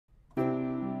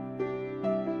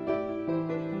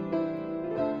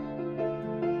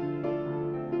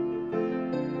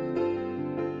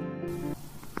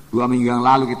2 minggu yang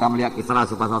lalu kita melihat Kisah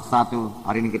Rasul pasal 1,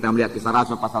 hari ini kita melihat Kisah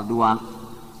Rasul pasal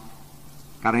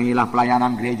 2. Karena inilah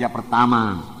pelayanan gereja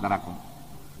pertama, saudaraku.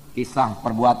 Kisah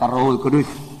perbuatan Roh Kudus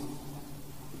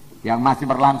yang masih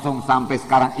berlangsung sampai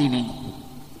sekarang ini.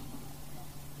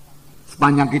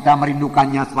 Sepanjang kita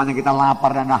merindukannya, sepanjang kita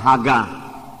lapar dan dahaga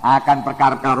akan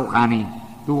perkara-perkara rohani,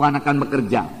 Tuhan akan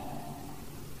bekerja.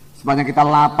 Sepanjang kita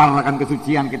lapar akan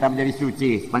kesucian, kita menjadi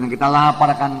suci. Sepanjang kita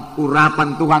lapar akan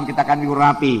urapan Tuhan, kita akan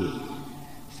diurapi.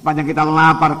 Sepanjang kita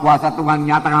lapar, kuasa Tuhan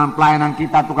nyata dalam pelayanan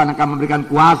kita, Tuhan akan memberikan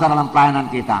kuasa dalam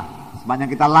pelayanan kita. Sepanjang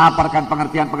kita lapar akan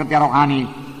pengertian-pengertian rohani,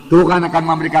 Tuhan akan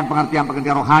memberikan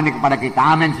pengertian-pengertian rohani kepada kita.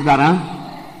 Amin, saudara.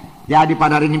 Jadi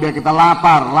pada hari ini biar kita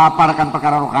lapar akan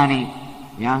perkara rohani,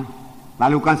 ya.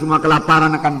 Lalukan semua kelaparan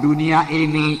akan dunia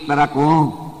ini, saudaraku,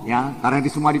 ya. Karena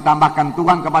itu semua ditambahkan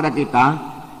Tuhan kepada kita.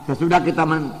 Sesudah kita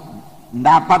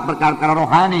mendapat perkara-perkara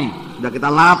rohani, sudah kita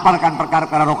laparkan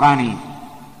perkara-perkara rohani,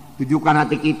 tujukan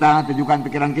hati kita, tujukan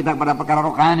pikiran kita kepada perkara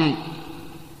rohani.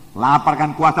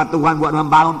 Laparkan kuasa Tuhan buat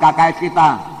membangun KKS kita,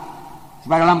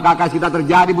 supaya dalam KKS kita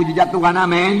terjadi mujizat Tuhan.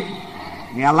 Amin.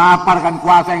 Ya, laparkan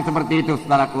kuasa yang seperti itu,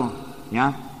 saudaraku. Ya,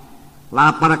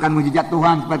 laparkan mujizat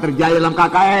Tuhan supaya terjadi dalam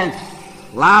KKS.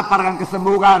 Laparkan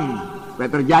kesembuhan supaya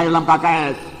terjadi dalam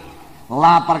KKS.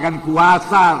 Laparkan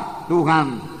kuasa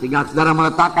Tuhan sehingga saudara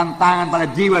meletakkan tangan pada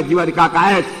jiwa-jiwa di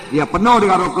KKS, dia penuh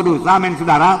dengan Roh Kudus. Amin,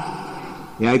 saudara.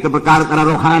 Ya, itu perkara-perkara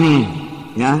rohani,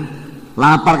 ya.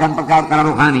 Laparkan perkara-perkara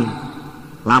rohani.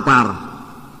 Lapar.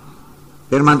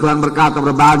 Firman Tuhan berkata,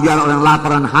 berbahagialah orang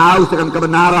lapar dan haus akan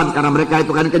kebenaran, karena mereka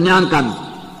itu akan dikenyangkan.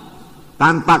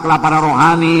 Tanpa kelaparan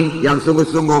rohani yang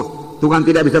sungguh-sungguh, Tuhan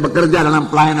tidak bisa bekerja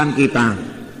dalam pelayanan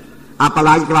kita.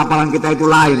 Apalagi kelaparan kita itu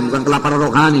lain, bukan kelaparan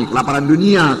rohani, kelaparan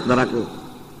dunia, saudaraku.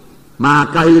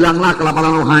 Maka hilanglah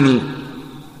kelaparan rohani.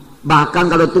 Bahkan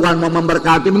kalau Tuhan mau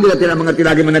memberkati, kita tidak mengerti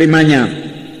lagi menerimanya,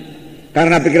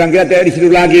 karena pikiran kita tidak di situ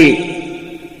lagi.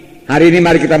 Hari ini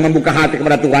mari kita membuka hati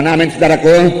kepada Tuhan. Amin,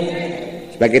 saudaraku.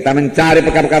 Supaya kita mencari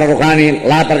perkara-perkara rohani,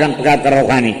 laparkan perkara-perkara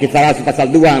rohani. Kisah Rasul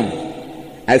pasal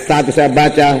 2 ayat 1 saya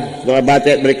baca, saudara baca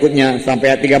ayat berikutnya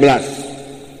sampai ayat 13.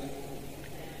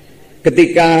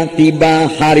 Ketika tiba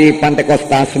hari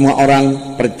Pantekosta, semua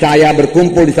orang percaya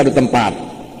berkumpul di satu tempat.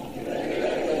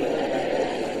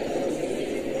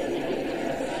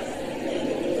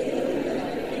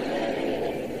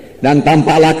 Dan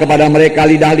tampaklah kepada mereka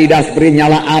lidah-lidah seperti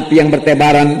nyala api yang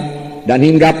bertebaran, dan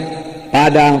hinggap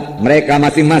pada mereka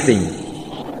masing-masing.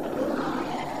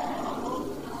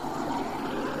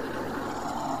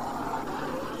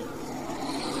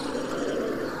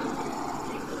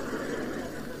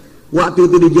 Waktu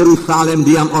itu di Yerusalem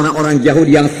diam orang-orang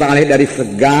Yahudi yang saleh dari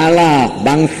segala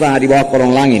bangsa di bawah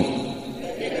kolong langit.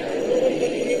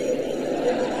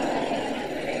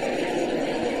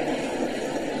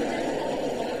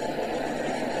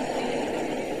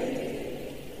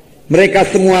 Mereka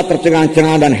semua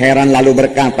tercengang-cengang dan heran, lalu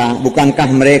berkata, bukankah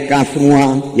mereka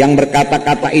semua yang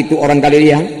berkata-kata itu orang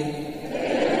Galilea?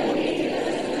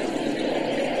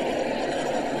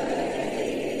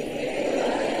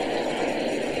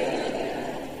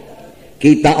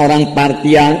 Kita orang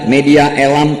Partia, Media,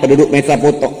 Elam, penduduk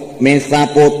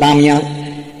Mesopotamia,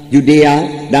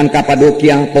 Yudea dan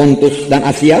Kapadokia, Pontus dan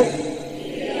Asia.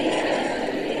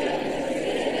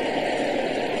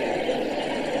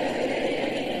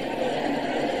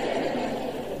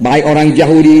 Baik orang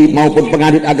Yahudi maupun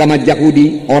pengadut agama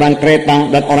Yahudi, orang Kreta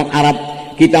dan orang Arab,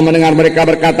 kita mendengar mereka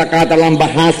berkata-kata dalam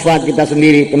bahasa kita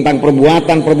sendiri tentang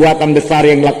perbuatan-perbuatan besar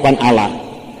yang dilakukan Allah.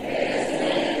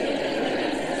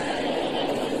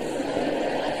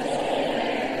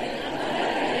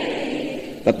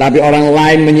 Tetapi orang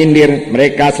lain menyindir,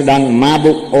 mereka sedang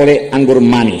mabuk oleh anggur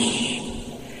manis.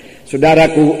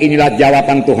 Saudaraku, inilah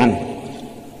jawaban Tuhan,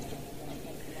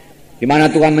 di mana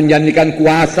Tuhan menjanjikan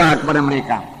kuasa kepada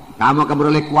mereka. Kamu akan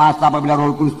beroleh kuasa apabila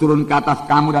Roh Kudus turun ke atas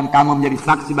kamu, dan kamu menjadi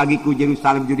saksi bagiku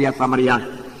Yerusalem, Yudea, Samaria,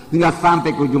 hingga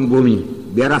sampai ke ujung bumi.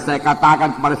 Biar saya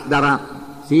katakan kepada saudara,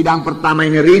 sidang pertama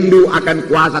ini rindu akan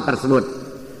kuasa tersebut.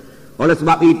 Oleh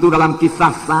sebab itu dalam Kisah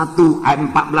 1 ayat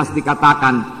 14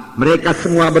 dikatakan, mereka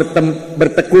semua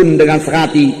bertekun dengan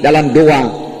sehati dalam doa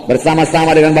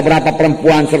bersama-sama dengan beberapa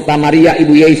perempuan serta Maria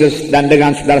ibu Yesus dan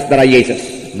dengan saudara-saudara Yesus.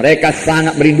 Mereka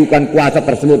sangat merindukan kuasa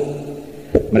tersebut.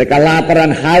 Mereka lapar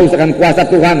dan haus akan kuasa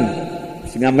Tuhan,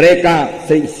 sehingga mereka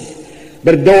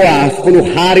berdoa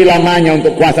 10 hari lamanya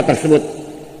untuk kuasa tersebut.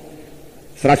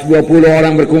 120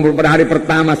 orang berkumpul pada hari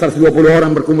pertama, 120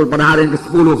 orang berkumpul pada hari yang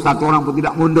ke-10, 1 orang pun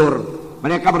tidak mundur.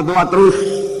 Mereka berdoa terus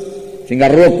sehingga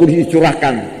Roh Kudus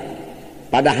dicurahkan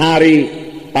pada hari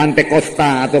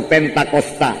Pantekosta atau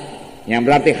Pentakosta, yang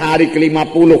berarti hari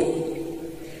ke-50.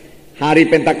 hari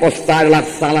Pentakosta adalah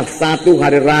salah satu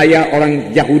hari raya orang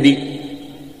Yahudi.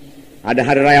 Ada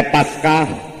hari raya Paskah,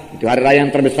 itu hari raya yang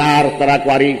terbesar, saudaraku,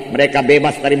 hari mereka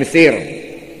bebas dari Mesir.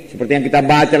 Seperti yang kita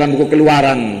baca dalam buku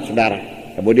Keluaran, saudara.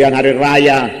 Kemudian hari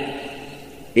raya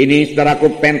ini,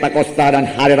 saudaraku, Pentakosta dan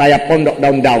hari raya Pondok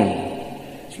Daun-Daun.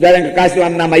 Saudara yang kekasih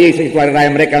dalam nama Yesus, itu hari raya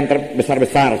mereka yang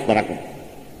terbesar-besar, saudaraku.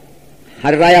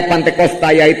 Hari raya Pentakosta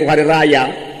yaitu hari raya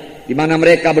di mana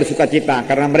mereka bersuka cita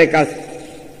karena mereka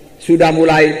sudah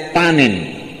mulai panen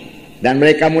dan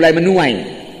mereka mulai menuai,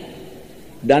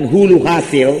 dan hulu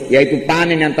hasil yaitu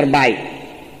panen yang terbaik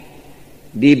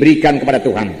diberikan kepada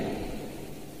Tuhan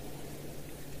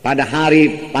pada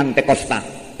hari Pentakosta,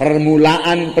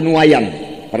 permulaan penuaian.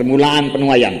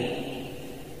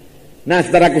 Nah,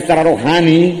 saudaraku, secara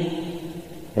rohani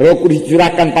Roh Kudus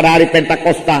dicurahkan pada hari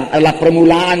Pentakosta adalah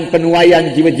permulaan penuaian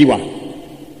jiwa-jiwa,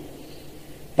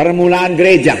 permulaan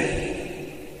gereja.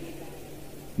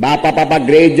 Bapak-bapak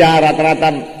gereja rata-rata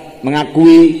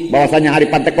mengakui bahwasanya hari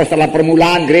Pentakosta adalah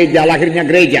permulaan gereja, lahirnya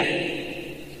gereja.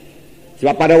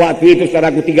 Sebab pada waktu itu,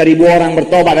 saudaraku, 3.000 orang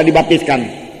bertobat dan dibaptiskan,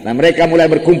 dan mereka mulai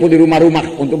berkumpul di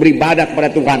rumah-rumah untuk beribadah kepada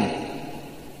Tuhan.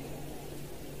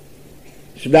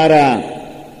 Saudara,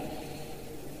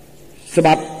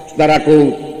 sebab, saudaraku,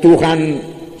 Tuhan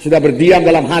sudah berdiam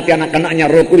dalam hati anak-anaknya,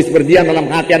 Roh Kudus berdiam dalam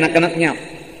hati anak-anaknya.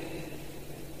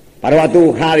 Pada waktu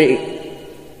hari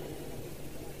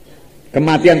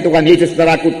kematian Tuhan Yesus,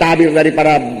 saudaraku, tabir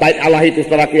daripada bait Allah itu,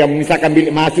 saudaraku, yang memisahkan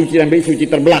bilik maha suci dan bilik suci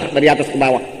terbelah dari atas ke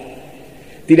bawah.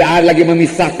 Tidak ada lagi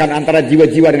memisahkan antara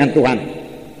jiwa-jiwa dengan Tuhan.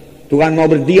 Tuhan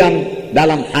mau berdiam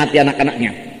dalam hati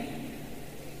anak-anaknya.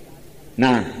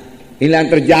 Nah, inilah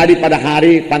yang terjadi pada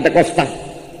hari Pentakosta,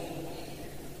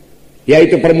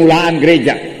 yaitu permulaan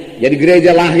gereja. Jadi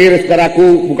gereja lahir,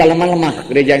 saudaraku, bukan lemah-lemah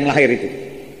gereja yang lahir itu.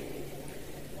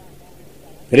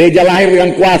 Gereja lahir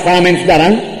dengan kuasa, amin,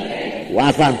 saudara.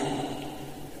 Kuasa.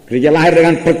 Gereja lahir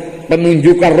dengan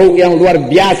penunjukan Roh yang luar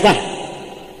biasa,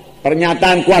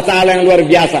 pernyataan kuasa Allah yang luar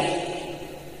biasa.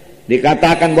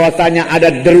 Dikatakan bahwasanya ada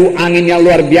deru angin yang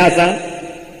luar biasa,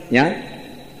 ya,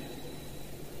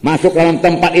 masuk dalam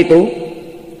tempat itu.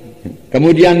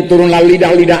 Kemudian turunlah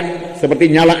lidah-lidah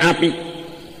seperti nyala api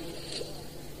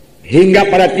hingga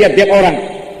pada tiap-tiap orang,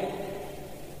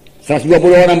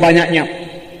 120 orang banyaknya,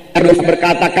 harus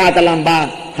berkata-kata dalam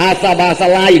bahasa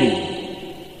lain.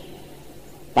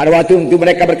 Pada waktu itu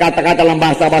mereka berkata-kata dalam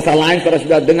bahasa lain. Saudara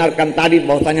sudah dengarkan tadi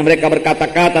bahwasanya mereka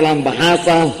berkata-kata dalam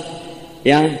bahasa,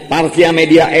 ya, Parsia,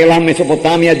 Media, Elam,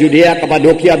 Mesopotamia, Judea,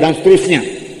 Kapadokia, dan seterusnya.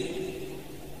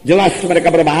 Jelas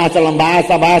mereka berbahasa dalam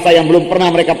bahasa yang belum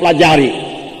pernah mereka pelajari,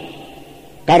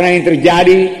 karena yang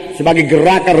terjadi sebagai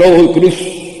gerakan Roh Kudus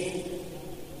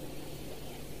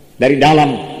dari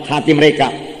dalam hati mereka.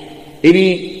 Ini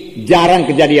jarang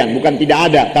kejadian, bukan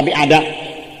tidak ada, tapi ada.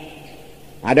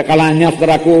 Ada kalanya,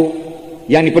 saudaraku,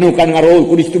 yang dipenuhkan dengan Roh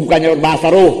Kudus itu bukannya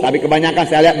berbahasa roh, tapi kebanyakan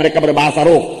saya lihat mereka berbahasa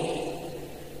roh.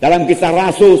 Dalam Kisah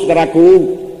Rasul,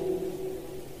 saudaraku,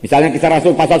 misalnya Kisah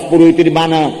Rasul pasal 10 itu, di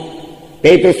mana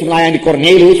Petrus melayani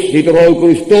Kornelius, itu Roh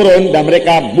Kudus turun dan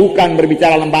mereka bukan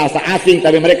berbicara dalam bahasa asing,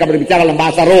 tapi mereka berbicara dalam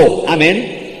bahasa roh. Amin.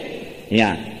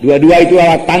 Ya, dua-dua itu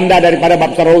adalah tanda daripada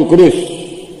baptisan Roh Kudus.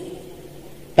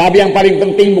 Tapi yang paling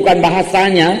penting bukan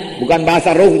bahasanya, bukan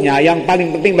bahasa rohnya. Yang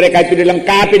paling penting mereka itu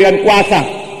dilengkapi dengan kuasa.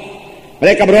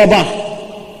 Mereka berubah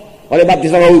oleh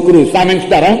baptisan Roh Kudus. Amin,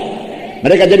 saudara.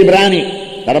 Mereka jadi berani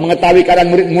karena mengetahui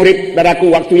keadaan murid-murid, saudaraku,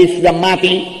 waktu Yesus sudah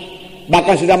mati,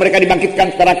 bahkan sudah mereka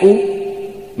dibangkitkan, saudaraku.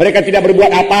 Mereka tidak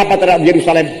berbuat apa-apa terhadap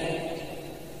Yerusalem.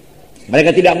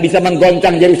 Mereka tidak bisa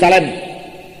menggoncang Yerusalem.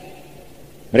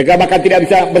 Mereka bahkan tidak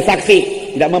bisa bersaksi,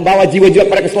 tidak membawa jiwa-jiwa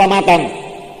pada keselamatan.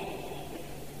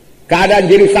 Keadaan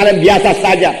Yerusalem biasa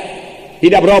saja,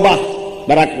 tidak berubah.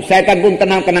 Setan pun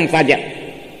tenang-tenang saja.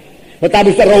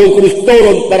 Tetapi Roh Kudus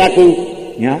turun, saudaraku,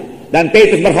 ya, dan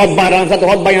Petrus berkhotbah dalam satu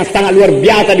khotbah yang sangat luar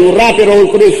biasa, diurapi Roh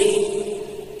Kudus,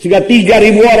 sehingga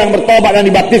 3.000 orang bertobat dan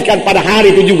dibaptiskan pada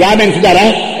hari itu juga. Amin, saudara.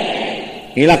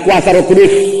 Inilah kuasa Roh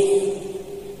Kudus.